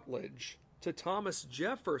 John Rutledge, to Thomas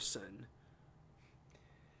Jefferson?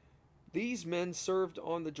 These men served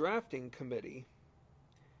on the drafting committee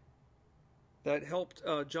that helped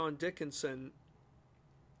John Dickinson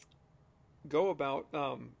go about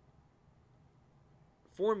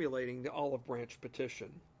formulating the Olive Branch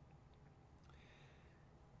Petition.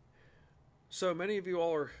 So many of you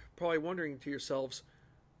all are probably wondering to yourselves,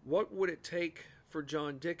 what would it take for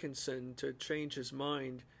John Dickinson to change his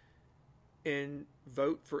mind and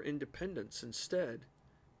vote for independence instead,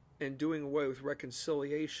 and doing away with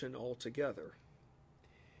reconciliation altogether?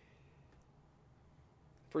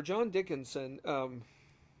 For John Dickinson,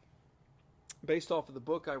 based off of the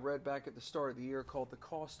book I read back at the start of the year called The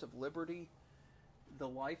Cost of Liberty, The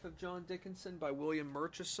Life of John Dickinson by William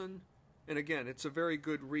Murchison, and again, it's a very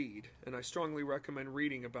good read, and I strongly recommend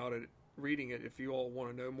reading it if you all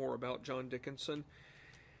want to know more about John Dickinson.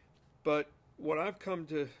 But what I've come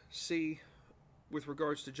to see with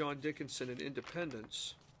regards to John Dickinson and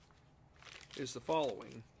independence is the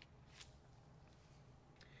following.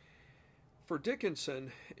 For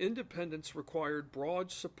Dickinson, independence required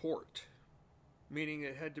broad support, meaning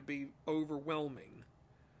it had to be overwhelming.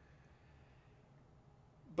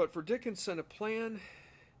 But for Dickinson, a plan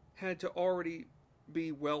had to already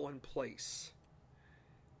be well in place.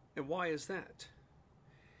 And why is that?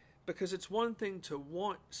 Because it's one thing to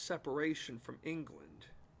want separation from England,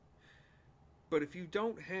 but if you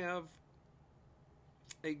don't have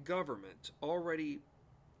a government already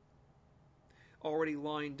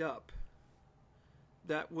lined up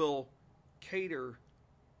that will cater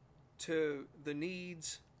to the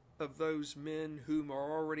needs of those men whom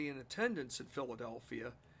are already in attendance at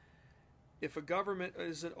Philadelphia, if a government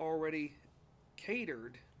isn't already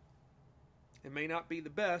catered, it may not be the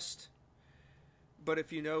best, but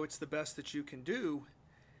if you know it's the best that you can do,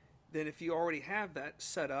 then if you already have that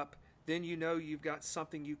set up, then you know you've got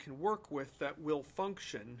something you can work with that will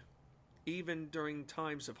function even during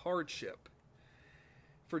times of hardship.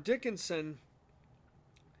 For Dickinson,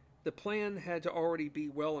 the plan had to already be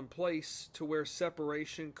well in place to where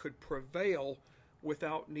separation could prevail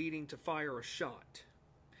without needing to fire a shot.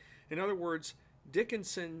 In other words,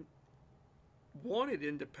 Dickinson wanted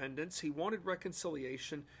independence, he wanted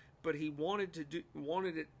reconciliation, but he wanted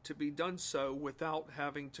it to be done so without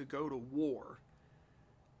having to go to war.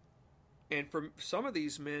 And for some of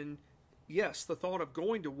these men, yes, the thought of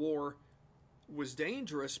going to war was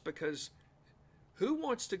dangerous because Who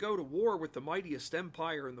wants to go to war with the mightiest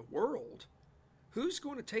empire in the world? Who's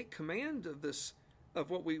going to take command of this, of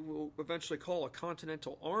what we will eventually call a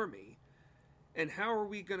continental army? And how are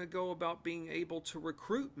we going to go about being able to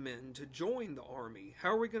recruit men to join the army? How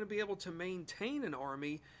are we going to be able to maintain an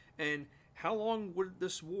army? And how long would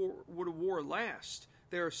a war last?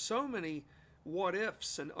 There are so many what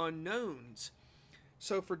ifs and unknowns.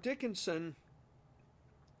 So for Dickinson,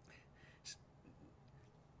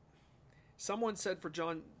 someone said for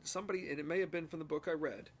John, somebody, and it may have been from the book I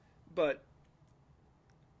read, but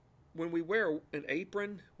when we wear an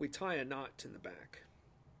apron, we tie a knot in the back.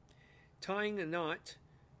 Tying a knot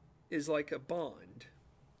is like a bond.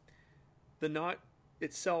 The knot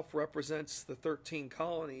itself represents the 13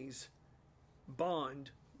 colonies'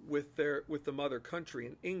 bond with the mother country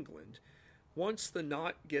in England. Once the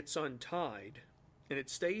knot gets untied, and it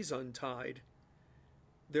stays untied,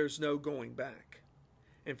 there's no going back.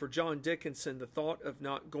 And for John Dickinson, the thought of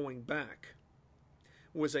not going back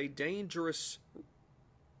was a dangerous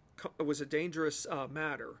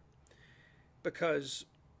matter, because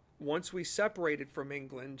once we separated from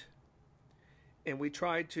England and we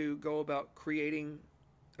tried to go about creating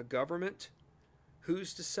a government,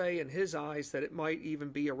 who's to say in his eyes that it might even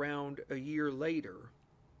be around a year later?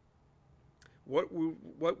 What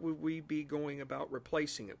would we be going about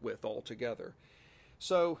replacing it with altogether?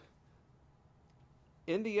 So,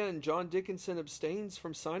 in the end, John Dickinson abstains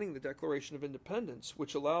from signing the Declaration of Independence,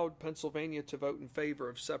 which allowed Pennsylvania to vote in favor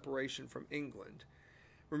of separation from England.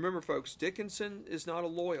 Remember, folks, Dickinson is not a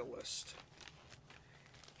loyalist.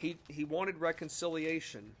 He wanted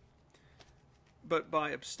reconciliation, but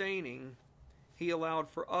by abstaining, he allowed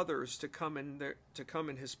for others to come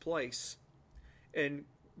in his place and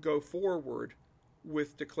go forward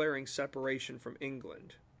with declaring separation from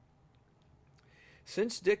England.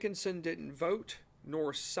 Since Dickinson didn't vote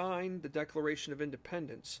nor sign the Declaration of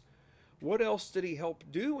Independence, what else did he help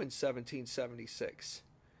do in 1776?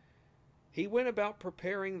 He went about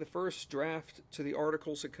preparing the first draft to the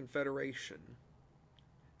Articles of Confederation,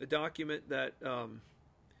 the document that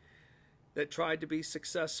tried to be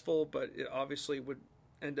successful, but it obviously would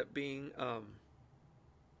end up being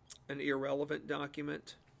an irrelevant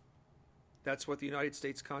document. That's what the United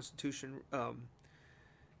States Constitution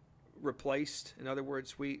replaced. In other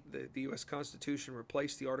words, the U.S. Constitution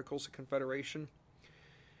replaced the Articles of Confederation.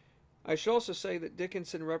 I should also say that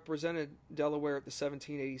Dickinson represented Delaware at the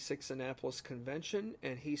 1786 Annapolis Convention,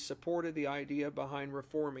 and he supported the idea behind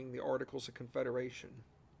reforming the Articles of Confederation.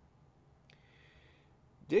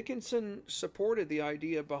 Dickinson supported the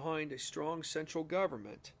idea behind a strong central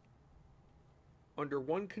government under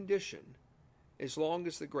one condition: as long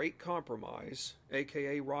as the Great Compromise,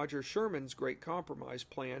 aka Roger Sherman's Great Compromise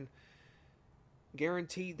plan,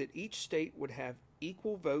 guaranteed that each state would have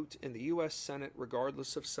equal vote in the U.S. Senate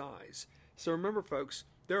regardless of size. So remember, folks,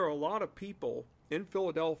 there are a lot of people in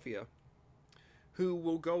Philadelphia who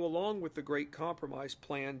will go along with the Great Compromise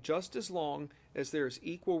plan just as long as there is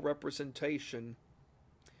equal representation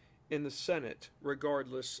in the Senate,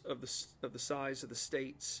 regardless of the size of the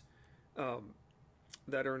states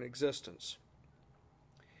that are in existence.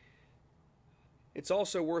 It's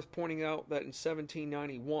also worth pointing out that in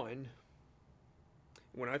 1791,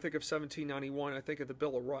 when I think of 1791, I think of the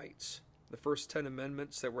Bill of Rights, the first 10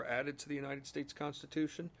 amendments that were added to the United States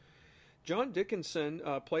Constitution. John Dickinson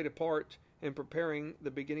played a part in preparing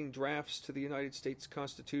the beginning drafts to the United States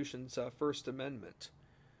Constitution's First Amendment.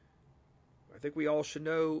 I think we all should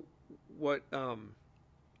know what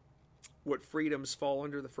freedoms fall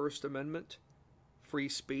under the First Amendment: free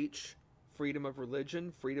speech, freedom of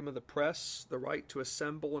religion, freedom of the press, the right to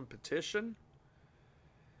assemble and petition.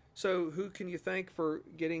 So who can you thank for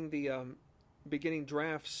getting the beginning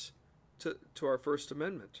drafts to our First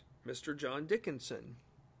Amendment? Mr. John Dickinson.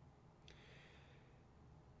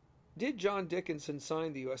 Did John Dickinson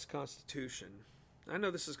sign the U.S. Constitution? I know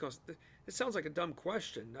it sounds like a dumb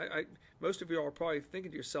question. Most of you are probably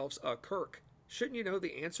thinking to yourselves, Kirk, shouldn't you know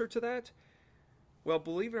the answer to that? Well,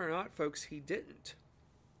 believe it or not, folks, he didn't.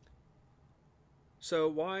 So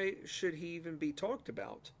why should he even be talked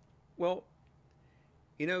about? Well,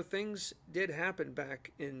 things did happen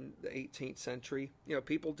back in the 18th century.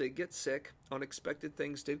 People did get sick. Unexpected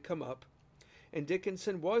things did come up. And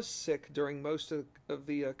Dickinson was sick during most of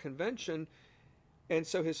the convention. And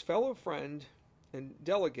so his fellow friend and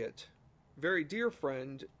delegate, very dear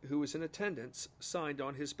friend who was in attendance, signed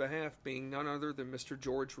on his behalf, being none other than Mr.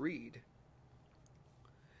 George Read.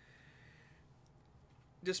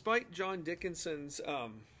 Despite John Dickinson's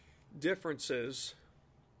differences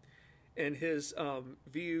and his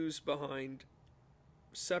views behind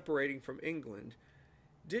separating from England,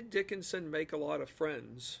 Did Dickinson make a lot of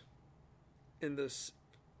friends in this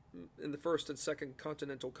in the First and Second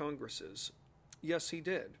Continental Congresses? Yes, he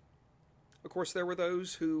did. Of course, there were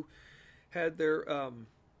those who had their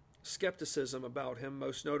skepticism about him,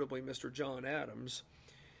 most notably Mr. John Adams.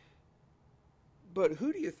 But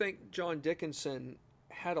who do you think John Dickinson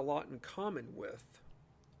had a lot in common with,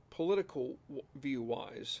 political view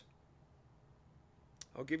wise?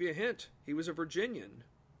 I'll give you a hint. He was a Virginian.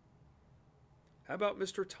 How about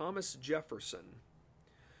Mr. Thomas Jefferson?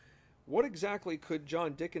 What exactly could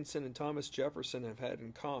John Dickinson and Thomas Jefferson have had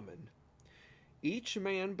in common? Each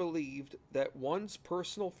man believed that one's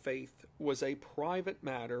personal faith was a private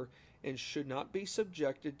matter and should not be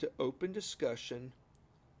subjected to open discussion.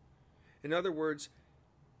 In other words,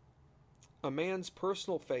 a man's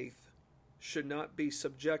personal faith should not be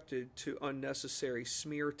subjected to unnecessary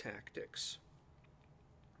smear tactics.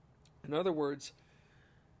 In other words,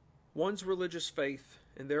 one's religious faith,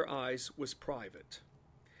 in their eyes, was private.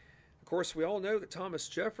 Of course, we all know that Thomas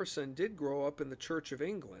Jefferson did grow up in the Church of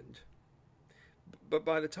England, but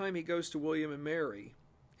by the time he goes to William and Mary,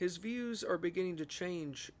 his views are beginning to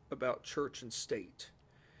change about church and state.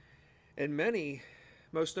 And many,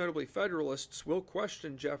 most notably Federalists, will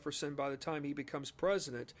question Jefferson by the time he becomes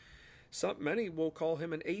president. Many will call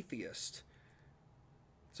him an atheist.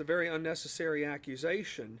 It's a very unnecessary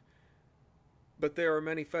accusation, but there are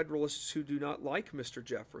many Federalists who do not like Mr.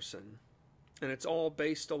 Jefferson, and it's all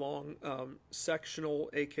based along sectional,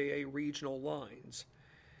 aka regional lines.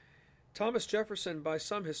 Thomas Jefferson, by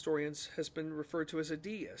some historians, has been referred to as a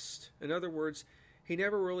deist. In other words, he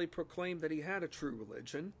never really proclaimed that he had a true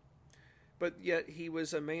religion, but yet he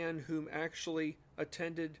was a man whom actually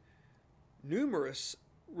attended numerous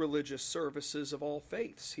religious services of all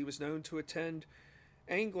faiths. He was known to attend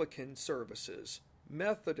Anglican services,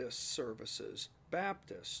 Methodist services,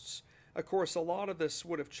 Baptists. Of course, a lot of this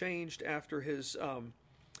would have changed after his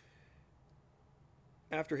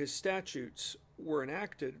statutes were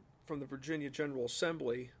enacted from the Virginia General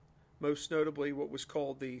Assembly, most notably what was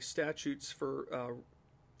called the Statutes for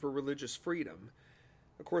Religious Freedom.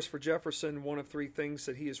 Of course, for Jefferson, one of three things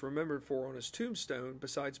that he is remembered for on his tombstone,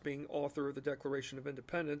 besides being author of the Declaration of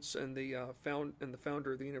Independence and the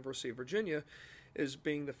founder of the University of Virginia, is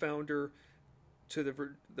being the founder to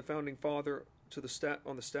the founding father to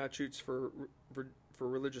on the statutes for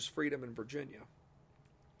religious freedom in Virginia.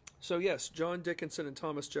 So yes, John Dickinson and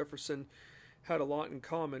Thomas Jefferson had a lot in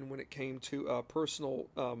common when it came to personal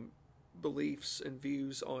beliefs and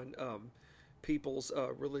views on people's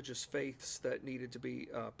religious faiths that needed to be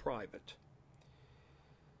private.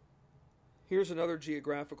 Here's another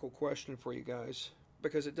geographical question for you guys,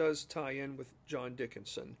 because it does tie in with John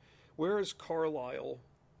Dickinson. Where is Carlisle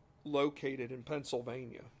located in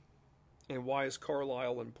Pennsylvania? And why is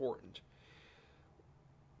Carlisle important?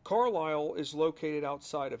 Carlisle is located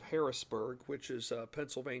outside of Harrisburg, which is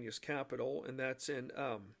Pennsylvania's capital, and that's in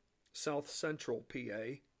south central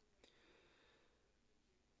PA.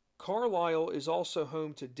 Carlisle is also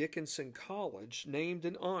home to Dickinson College, named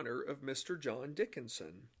in honor of Mr. John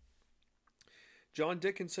Dickinson. John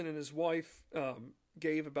Dickinson and his wife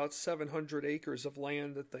gave about 700 acres of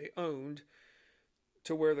land that they owned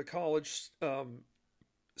to where the college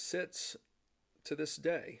sits to this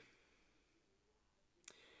day.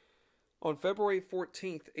 On February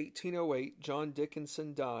 14th, 1808, John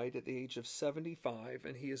Dickinson died at the age of 75,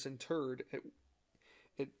 and he is interred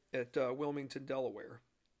at Wilmington, Delaware.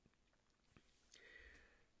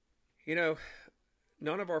 You know,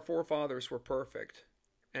 none of our forefathers were perfect,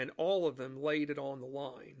 and all of them laid it on the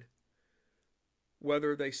line.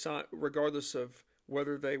 Regardless of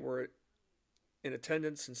whether they were in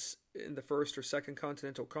attendance in the First or Second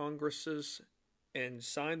Continental Congresses and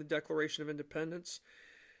signed the Declaration of Independence,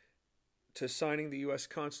 to signing the U.S.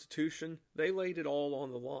 Constitution, they laid it all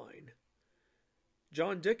on the line.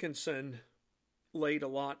 John Dickinson laid a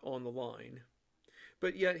lot on the line,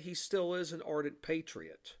 but yet he still is an ardent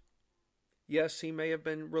patriot. Yes, he may have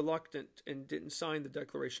been reluctant and didn't sign the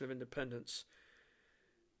Declaration of Independence,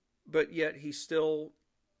 but yet he still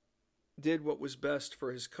did what was best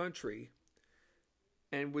for his country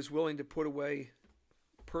and was willing to put away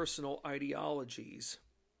personal ideologies.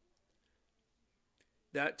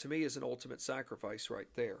 That, to me, is an ultimate sacrifice right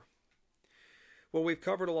there. Well, we've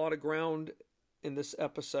covered a lot of ground in this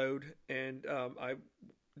episode, and I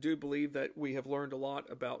do believe that we have learned a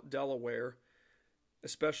lot about Delaware,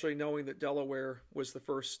 especially knowing that Delaware was the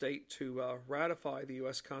first state to ratify the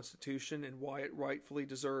U.S. Constitution and why it rightfully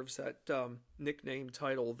deserves that nickname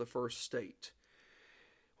title, the first state.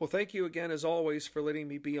 Well, thank you again, as always, for letting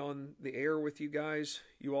me be on the air with you guys.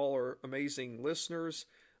 You all are amazing listeners.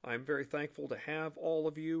 I'm very thankful to have all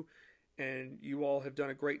of you, and you all have done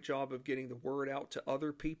a great job of getting the word out to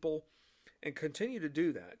other people, and continue to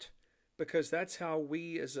do that, because that's how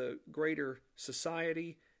we as a greater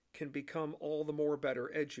society can become all the more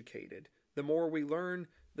better educated. The more we learn,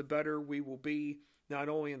 the better we will be, not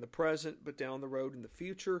only in the present, but down the road in the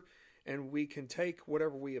future, and we can take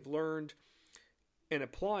whatever we have learned and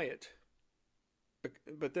apply it.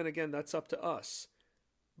 But then again, that's up to us.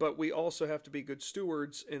 But we also have to be good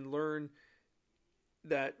stewards and learn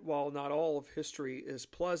that while not all of history is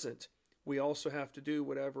pleasant, we also have to do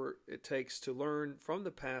whatever it takes to learn from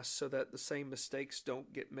the past so that the same mistakes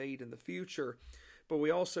don't get made in the future. But we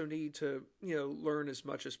also need to, learn as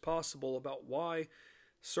much as possible about why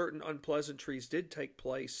certain unpleasantries did take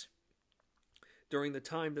place during the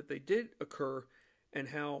time that they did occur, and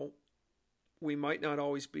how we might not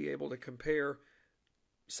always be able to compare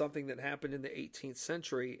something that happened in the 18th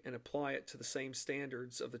century and apply it to the same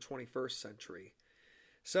standards of the 21st century.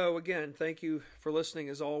 So again, thank you for listening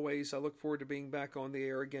as always. I look forward to being back on the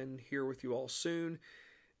air again here with you all soon.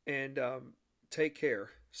 And take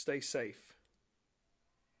care. Stay safe.